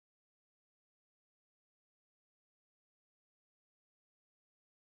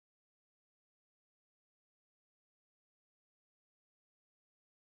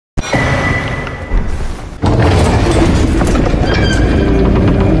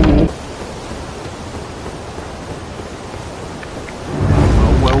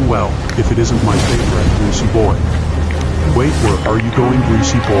Are you going,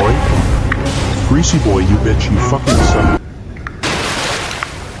 greasy boy? Greasy boy, you bitch, you fucking suck.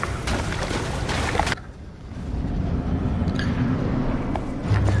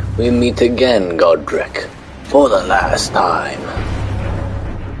 We meet again, Godric, for the last time.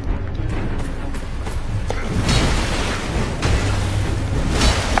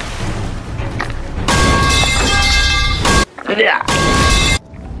 Yeah.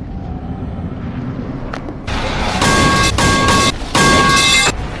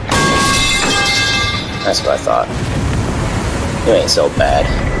 That's what I thought. You ain't so bad.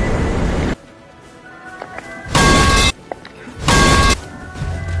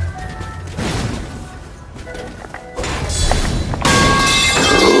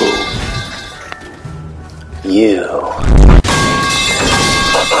 You.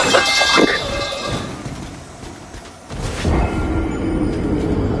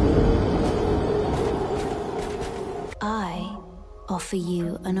 I offer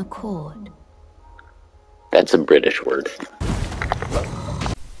you an accord. That's a British word.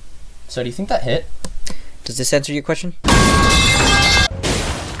 So do you think that hit? Does this answer your question?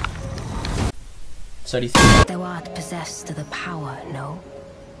 So do you think... Thou art possessed of the power, no?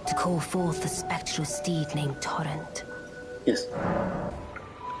 To call forth the spectral steed named Torrent. Yes.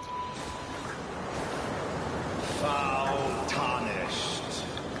 Foul tarnished.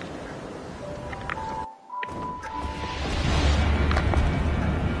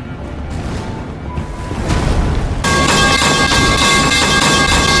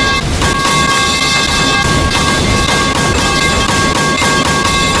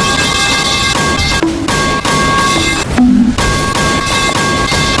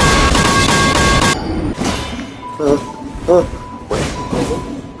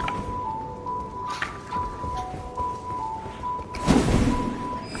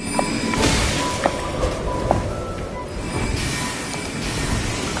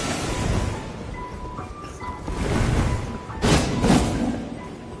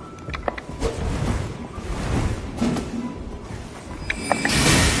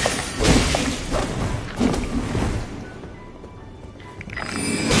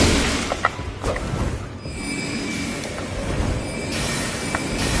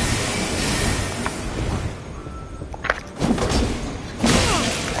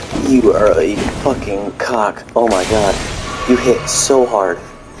 You are a fucking cock. Oh my god. You hit so hard.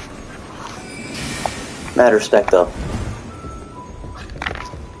 Mad respect though.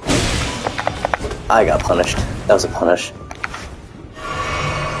 I got punished. That was a punish.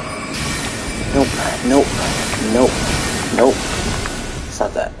 Nope. Nope. Nope. Nope. It's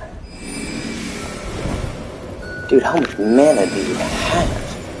not that. Dude, how much mana do you have?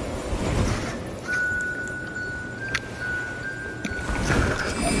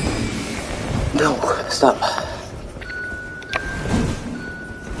 No, stop.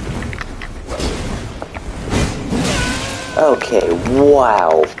 Okay,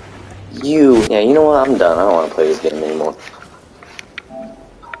 wow. Yeah, you know what? I'm done. I don't want to play this game anymore.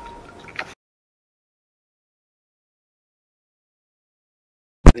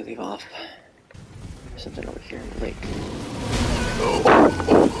 We leave off. There's something over here in the lake.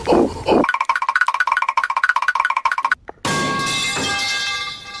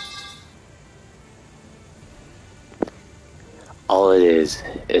 All it is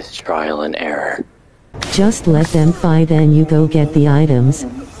trial and error. Just let them fight and you go get the items.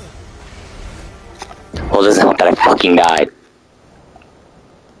 Well, it doesn't help that I fucking died.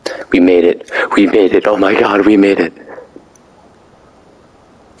 We made it. We made it. Oh my god, we made it.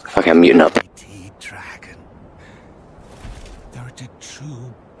 Fuck, I'm muting up. Dragon. Thou art a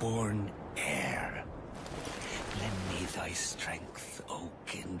true born heir. Lend me thy strength, O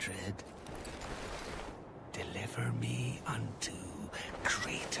kindred. Deliver me unto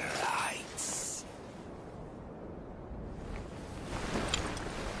greater heights.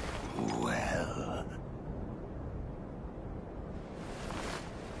 Well.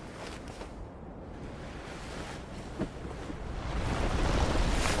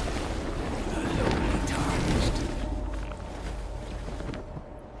 The lowly tarnished.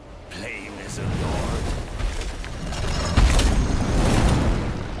 Plain as a lord.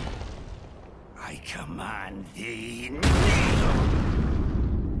 I command thee, kneel!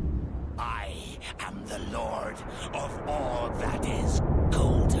 I am the Lord of all that is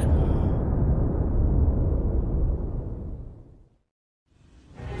golden.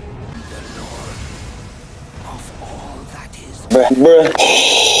 The Lord of all that is... Bruh.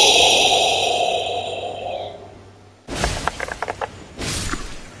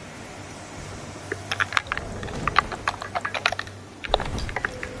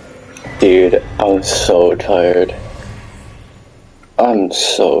 Dude, I'm so tired. I'm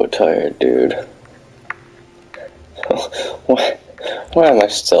so tired, dude. Why am I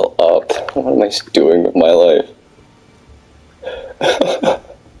still up? What am I doing with my life?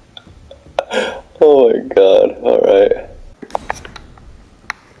 Oh my god, alright.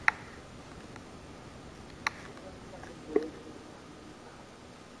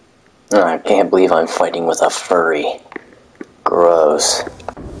 I can't believe I'm fighting with a furry. Gross.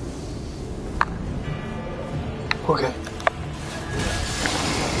 Okay.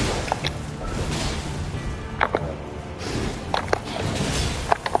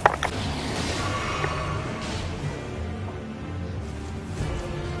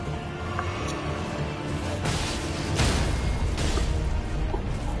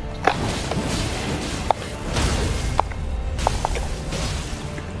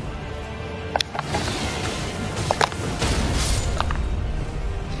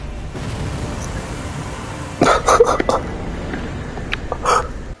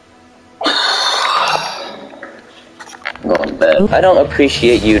 Going to bed. I don't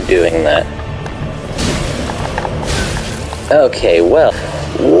appreciate you doing that. Okay, well,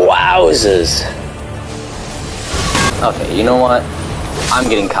 wowzers. Okay, you know what? I'm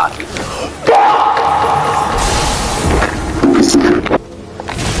getting cocky.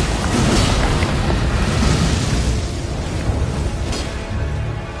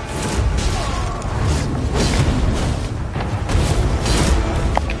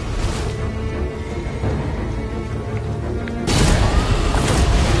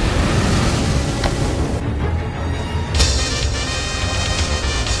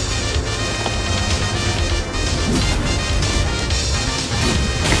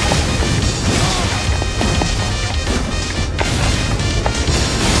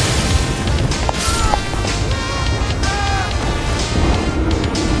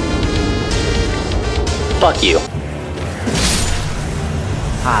 Fuck you.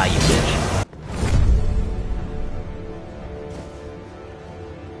 Ah, you bitch.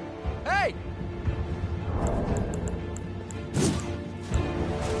 Hey!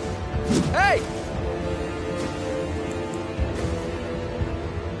 Hey!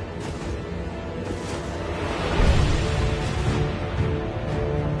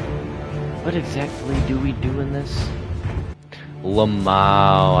 What exactly do we do in this?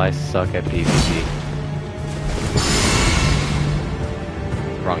 Lamau, I suck at PvP.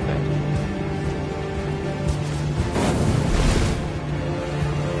 Wrong thing.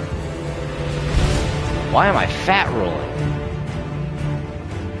 Why am I fat rolling?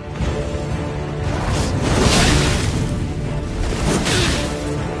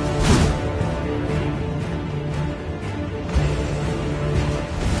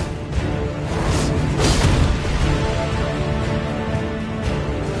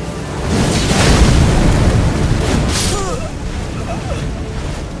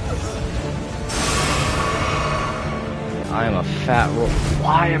 I am a fat roll.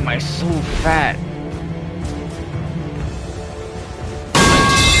 Why am I so fat?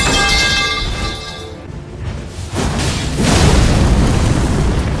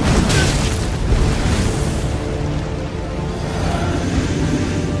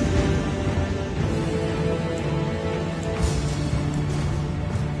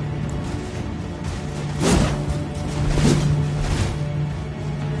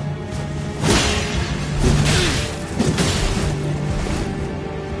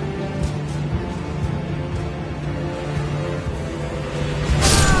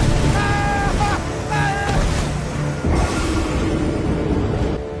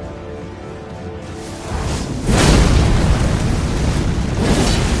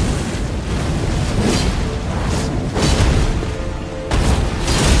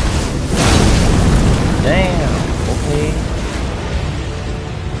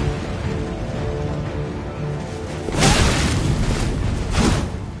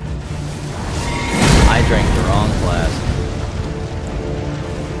 I drank the wrong glass.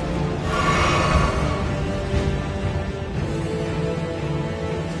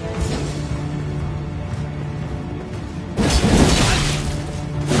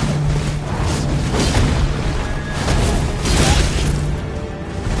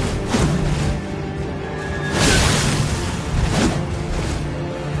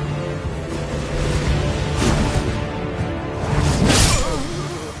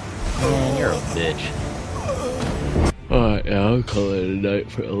 Man, you're a bitch. Alright, yeah, I'll call it a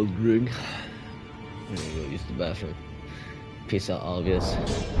night for Elden Ring. I'm gonna go use the bathroom. Peace out, all of you.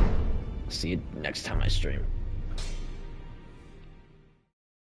 See you next time I stream.